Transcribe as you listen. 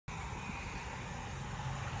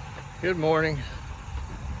Good morning.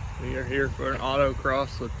 We are here for an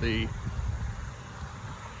autocross with the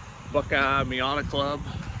Buckeye Miata Club.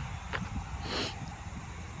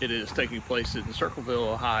 It is taking place in Circleville,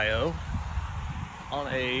 Ohio on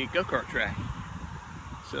a go-kart track.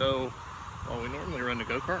 So, while we normally run the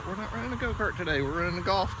go-kart, we're not running a go-kart today. We're running the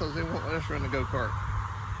golf because they won't let us run the go-kart.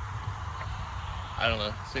 I don't know,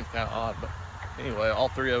 it seems kind of odd, but anyway, all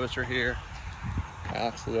three of us are here.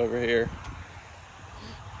 Alex is over here.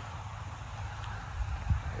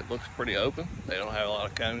 It looks pretty open. They don't have a lot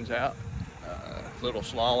of cones out. Little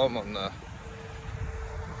slalom on the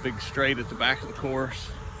big straight at the back of the course.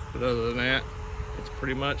 But other than that, it's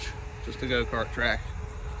pretty much just a go-kart track.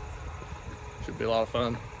 Should be a lot of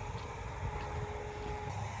fun.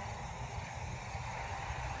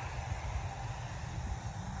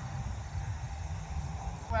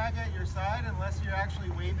 Flag at your side unless you're actually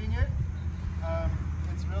waving it.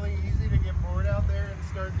 It's really easy to get bored out there and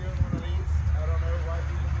start doing one of these. I don't know why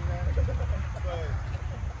people do that, but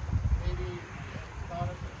maybe thought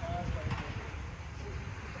of the past.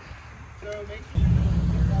 So make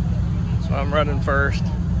sure. So I'm running first,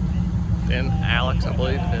 then Alex, I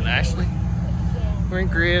believe, then Ashley. We're in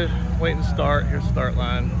grid, waiting to start. Here's the start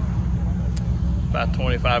line. About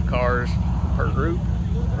 25 cars per group.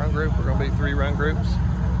 Run group, we're gonna be 3 run groups.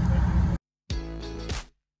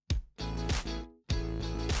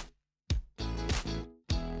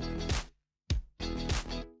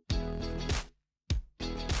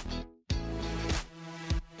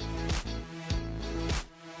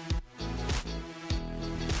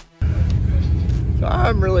 So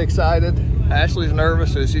I'm really excited. Ashley's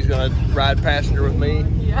nervous, so she's gonna ride passenger with me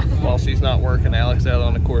while she's not working. Alex out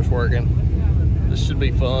on the course working. This should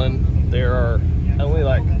be fun. There are only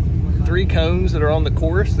like 3 cones that are on the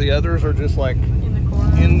course. The others are just like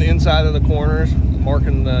in the inside of the corners,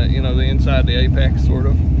 marking the the inside, the apex sort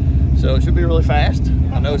of. So it should be really fast.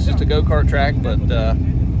 I know it's just a go-kart track, but it'll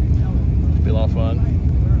be a lot of fun.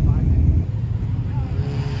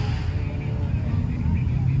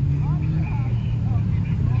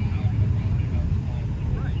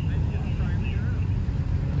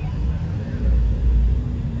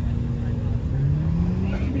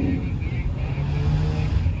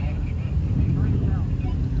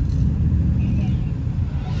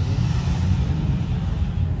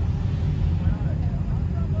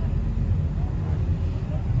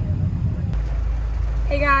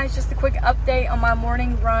 Hey guys, just a quick update on my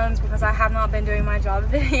morning runs because I have not been doing my job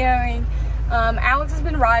of videoing. Alex has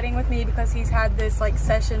been riding with me because he's had this like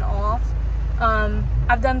session off.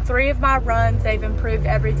 I've done 3 of my runs. They've improved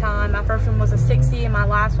every time. My first one was a 60 and my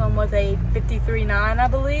last one was a 53.9, I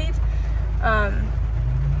believe.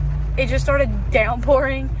 It just started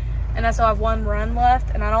downpouring and I still have 1 run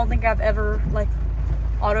left, and I don't think I've ever like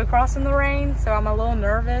autocrossed in the rain, so I'm a little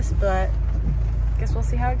nervous, but I guess we'll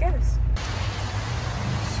see how it goes.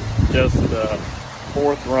 Just the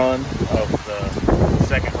 4th run of the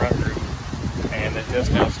 2nd run group, and it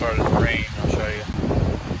just now started to rain. I'll show you,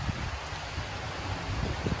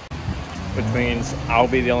 which means I'll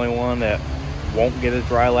be the only one that won't get a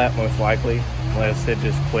dry lap most likely unless it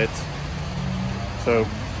just quits. So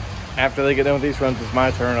after they get done with these runs, it's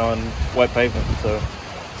my turn on wet pavement, so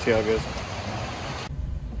see how it goes.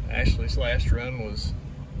 Ashley's last run was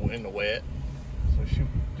in the wet, so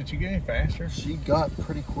did she get any faster? She got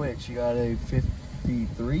pretty quick. She got a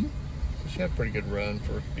 53. She had a pretty good run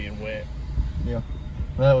for being wet. Yeah.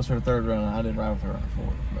 Well, that was her 3rd run. I didn't ride with her on the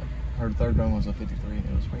 4th, but her 3rd run was a 53, and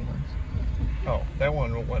it was pretty nice. Oh, that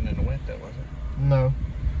one wasn't in the wet, though, was it? No.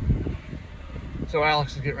 So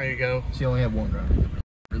Alex is getting ready to go. She only had 1 run.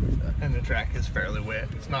 And the track is fairly wet.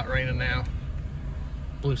 It's not raining now.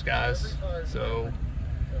 Blue skies, so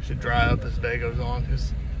it should dry up as the day goes on.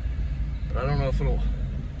 But I don't know if it'll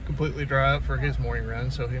completely dry up for his morning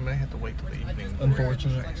run, so he may have to wait till the evening.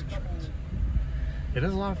 Unfortunate. It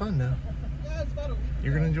is a lot of fun though.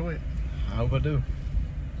 You're gonna enjoy it. I hope I do.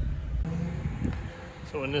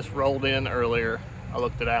 So when this rolled in earlier, I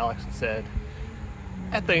looked at Alex and said,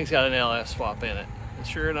 that thing's got an LS swap in it. And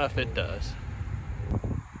sure enough, it does.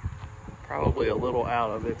 Probably a little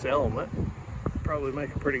out of its element. Probably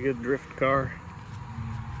make a pretty good drift car.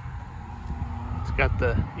 It's got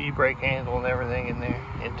the e-brake handle and everything in there.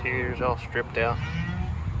 Interior's all stripped out.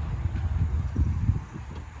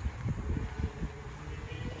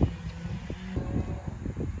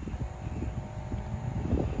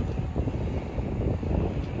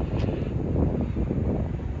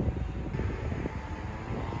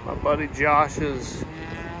 My buddy Josh's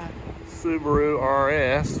Subaru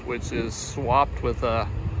RS, which is swapped with a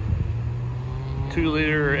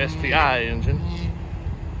 2-liter STI engine.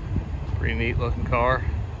 Pretty neat looking car.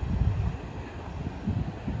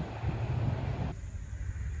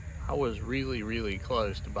 I was really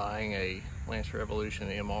close to buying a Lance Revolution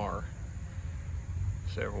MR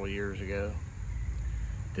several years ago.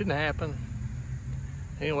 Didn't happen.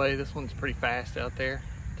 Anyway, this one's pretty fast out there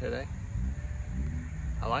today.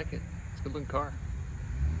 I like it. It's a good looking car.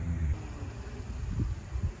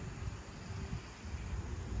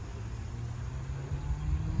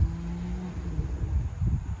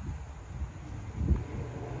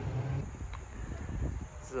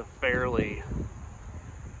 This is a fairly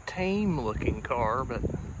tame looking car, but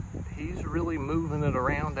he's really moving it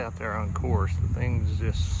around out there on course. The thing's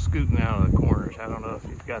just scooting out of the corners. I don't know if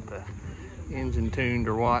he's got the engine tuned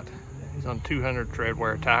or what. He's on 200 tread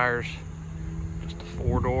wear tires, just a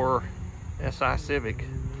 4-door SI Civic,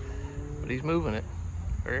 but he's moving it.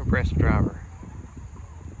 Very impressive driver.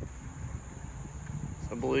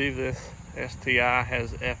 I believe this STI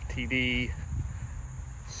has FTD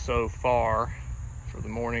so far for the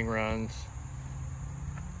morning runs.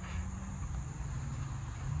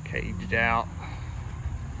 Caged out.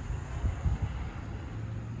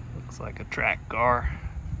 Looks like a track car.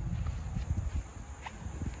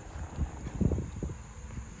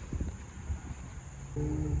 So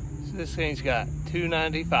this thing's got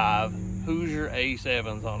 295 Hoosier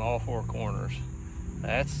A7s on all 4 corners.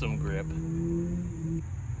 That's some grip.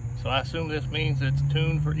 So I assume this means it's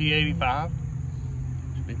tuned for E85.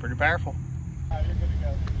 Should be pretty powerful. You're good to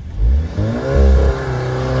go.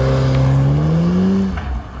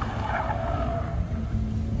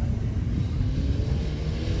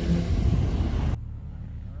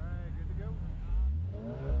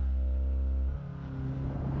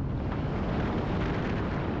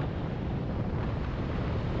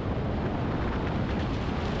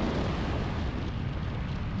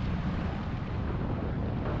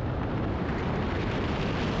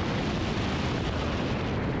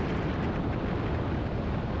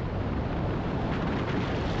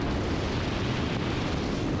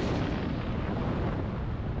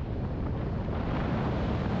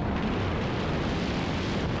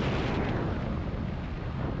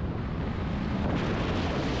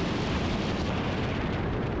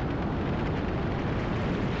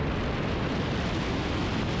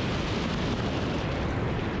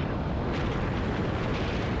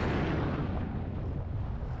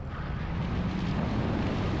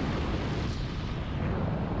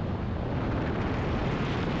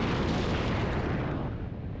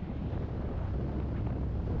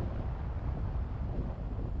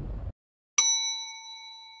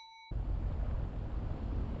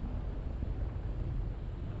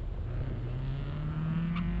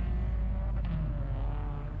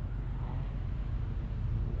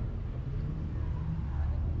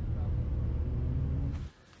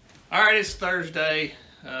 All right, it's Thursday.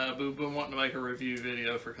 We've been wanting to make a review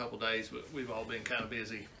video for a couple days, but we've all been kind of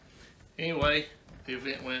busy. Anyway, the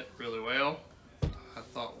event went really well. I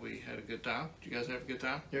thought we had a good time. Did you guys have a good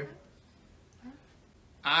time? Yeah.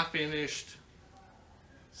 I finished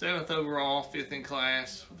 7th overall, 5th in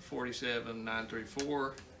class with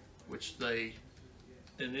 47.934, which they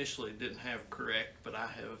initially didn't have correct, but I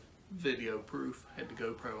have video proof. Had the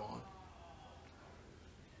GoPro on.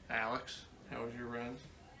 Alex, how was your runs?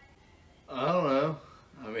 I don't know.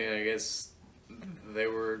 I mean, I guess they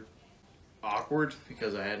were awkward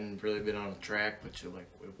because I hadn't really been on a track, which it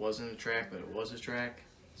wasn't a track, but it was a track.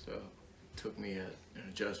 So it took me an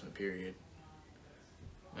adjustment period.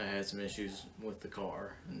 I had some issues with the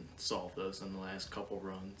car and solved those in the last couple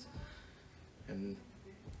runs. And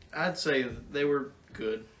I'd say they were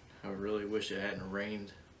good. I really wish it hadn't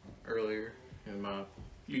rained earlier in my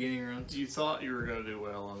beginning runs. You thought you were going to do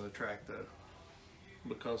well on the track though,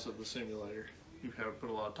 because of the simulator. You have put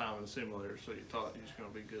a lot of time in the simulator, so you thought you was going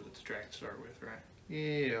to be good at the track to start with, right?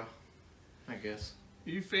 Yeah, I guess.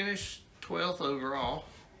 You finished 12th overall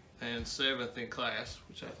and 7th in class,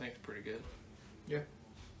 which I think is pretty good. Yeah.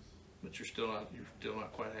 But you're still not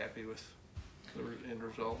quite happy with the end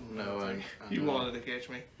result. No, I you wanted to catch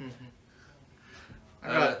me.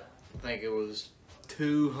 I think it was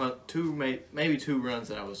maybe two runs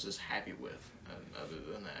that I was just happy with. And other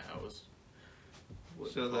than that, I was.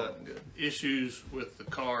 So the issues with the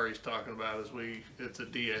car he's talking about is it's a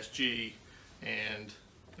DSG, and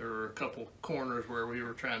there were a couple corners where we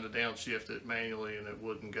were trying to downshift it manually and it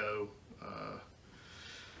wouldn't go.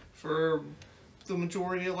 For the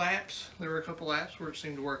majority of laps, there were a couple laps where it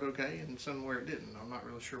seemed to work okay and some where it didn't. I'm not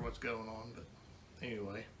really sure what's going on, but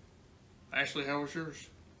anyway. Ashley, how was yours?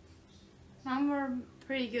 Mine were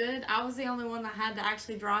pretty good. I was the only one that had to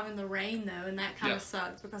actually drive in the rain though, and that kind of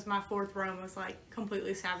sucked because my fourth run was like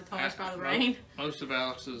completely sabotaged by the rain. Most of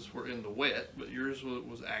Alex's were in the wet, but yours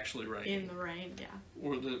was actually raining. In the rain, yeah.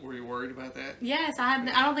 Were you worried about that? Yes, I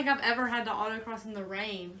don't think I've ever had to autocross in the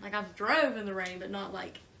rain. Like I've drove in the rain, but not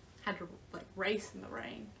like had to like race in the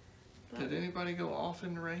rain. But did anybody go off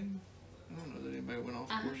in the rain? I don't know that anybody went off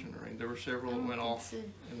course in the rain. There were several that went off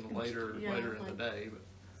in the later in the day, but.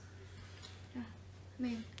 I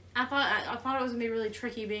mean, I thought it was gonna be really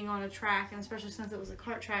tricky being on a track, and especially since it was a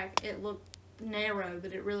kart track, it looked narrow,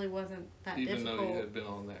 but it really wasn't that difficult. Even though you had been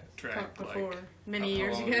on that track before, like, many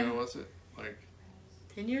years how ago. long ago was it? Like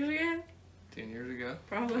 10 years ago? 10 years ago?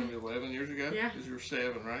 Probably. Maybe 11 years ago? Yeah. Because you were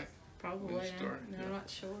 7, right? Probably. No, I'm not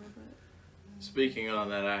sure. But Speaking on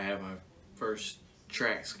that, I had my first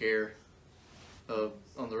track scare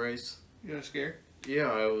on the race. You got scared?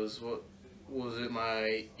 Yeah, I was, what was it,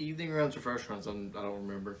 my evening runs or first runs? I don't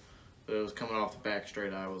remember. But it was coming off the back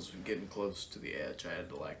straight. I was getting close to the edge. I had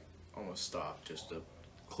to like almost stop just to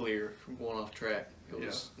clear from going off track. It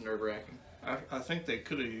was nerve-wracking. I think they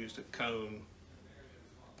could have used a cone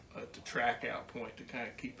at the track out point to kind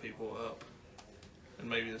of keep people up. And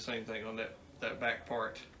maybe the same thing on that back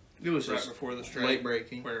part. It was right just before the straight. late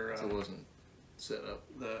braking, where so it wasn't set up.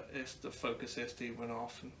 The Focus ST went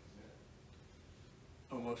off and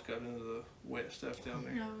almost got into the wet stuff down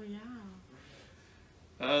there. oh yeah.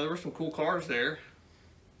 There were some cool cars there.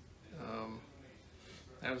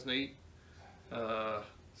 That was neat. Saw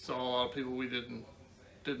a lot of people we didn't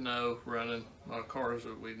know running, a lot of cars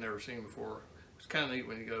that we'd never seen before. It's kind of neat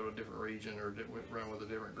when you go to a different region or run with a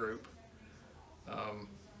different group.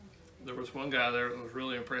 There was one guy there that was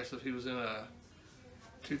really impressive. He was in a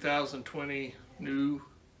 2020 new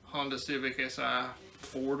Honda Civic Si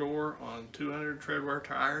 4-door on 200 treadwear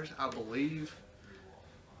tires, I believe.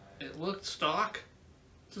 It looked stock,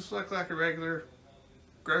 just like a regular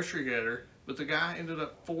grocery getter, but the guy ended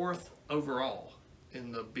up 4th overall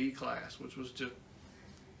in the B class, which was just,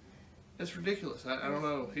 it's ridiculous. I don't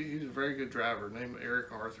know. He's a very good driver, named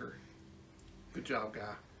Eric Arthur. Good job,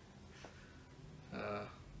 guy.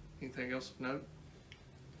 Anything else of note?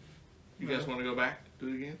 You guys want to go back, do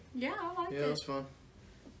it again? Yeah, I liked it. Yeah, it was fun.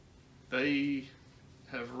 They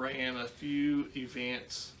have ran a few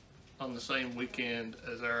events on the same weekend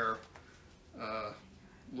as our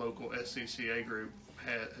local SCCA group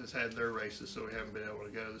has had their races, so we haven't been able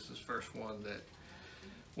to go. This is the first one that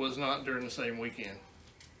was not during the same weekend.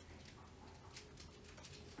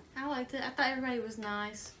 I liked it. I thought everybody was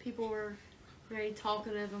nice. People were very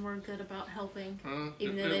talkative and were good about helping,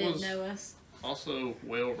 even though they didn't know us. Also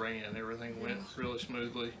well ran. Everything went really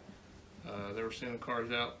smoothly. They were sending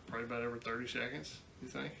cars out probably about every 30 seconds, you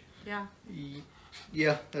think? Yeah.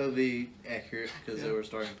 Yeah, that would be accurate because they were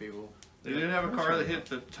starting people. They did have a car that hit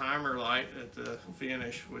the timer light at the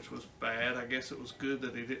finish, which was bad. I guess it was good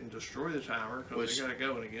that he didn't destroy the timer because they got it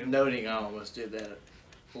going again. Noting I almost did that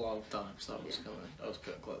a lot of times. I was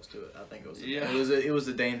cutting close to it. I think it was. It was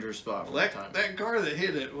a dangerous spot for that time. That car that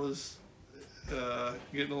hit it was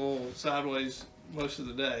getting a little sideways most of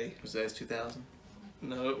the day. Was that S2000?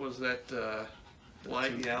 No, it was that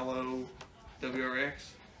light yellow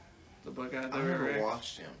WRX, the Buckeye WRX. I never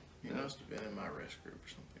watched him. He must have been in my race group or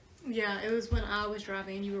something. Yeah, it was when I was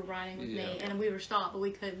driving and you were riding with me, and we were stopped, but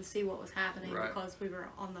we couldn't see what was happening because we were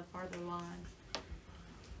on the farther line.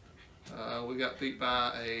 We got beat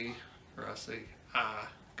by I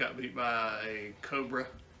got beat by a Cobra.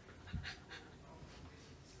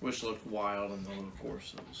 Which looked wild in the little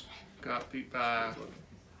courses. Got beat by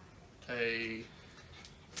a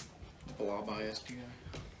Blob by STI.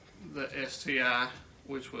 The STI,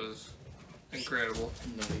 which was incredible.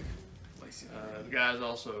 Nutty. The guy's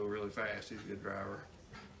also really fast. He's a good driver.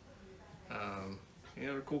 Any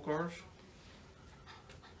other cool cars?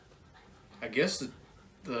 I guess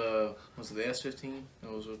was it the S15?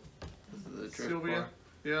 That was the drift Sylvia. car.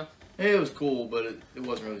 Yeah. It was cool, but it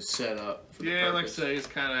wasn't really set up for the purpose. Like I say, it's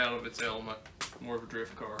kind of out of its element. More of a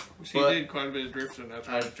drift car. He did quite a bit of drifting up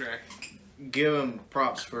on the track. Give him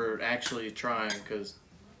props for actually trying, because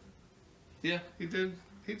yeah, he did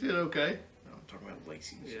okay. No, I'm talking about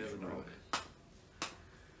Lacey's. Yeah, wrong.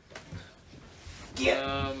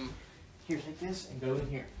 Yeah. Here, take this and go in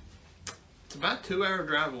here. It's about a 2-hour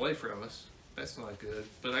drive away from us. That's not good,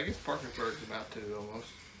 but I guess Parkersburg's about 2 almost.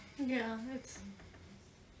 Yeah, it's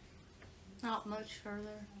not much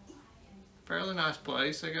further. Fairly nice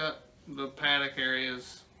place. They got the paddock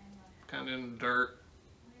areas kind of in the dirt.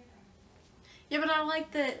 Yeah, but I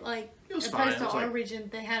like that, like, opposed to our region,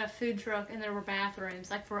 they had a food truck and there were bathrooms.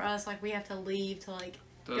 Like, for us, like, we have to leave to, like,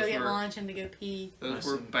 go get lunch and to go pee. Those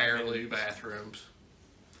were barely bathrooms.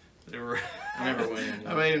 They were. I never went in.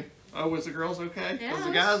 I mean, was the girls okay? Yeah, Because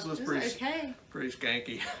the guys was okay. pretty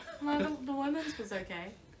skanky. Well, the women's was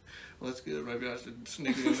okay. Well, that's good. Maybe I should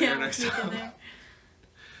sneak it in there next sneak time. in there.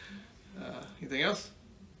 Anything else?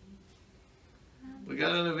 We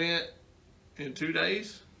got an event in 2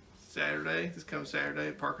 days. Saturday, this coming Saturday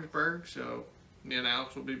at Parkersburg. So me and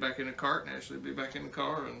Alex will be back in the kart, and Ashley will be back in the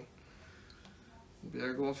car, and we'll be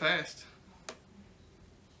there going fast.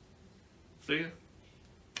 See ya.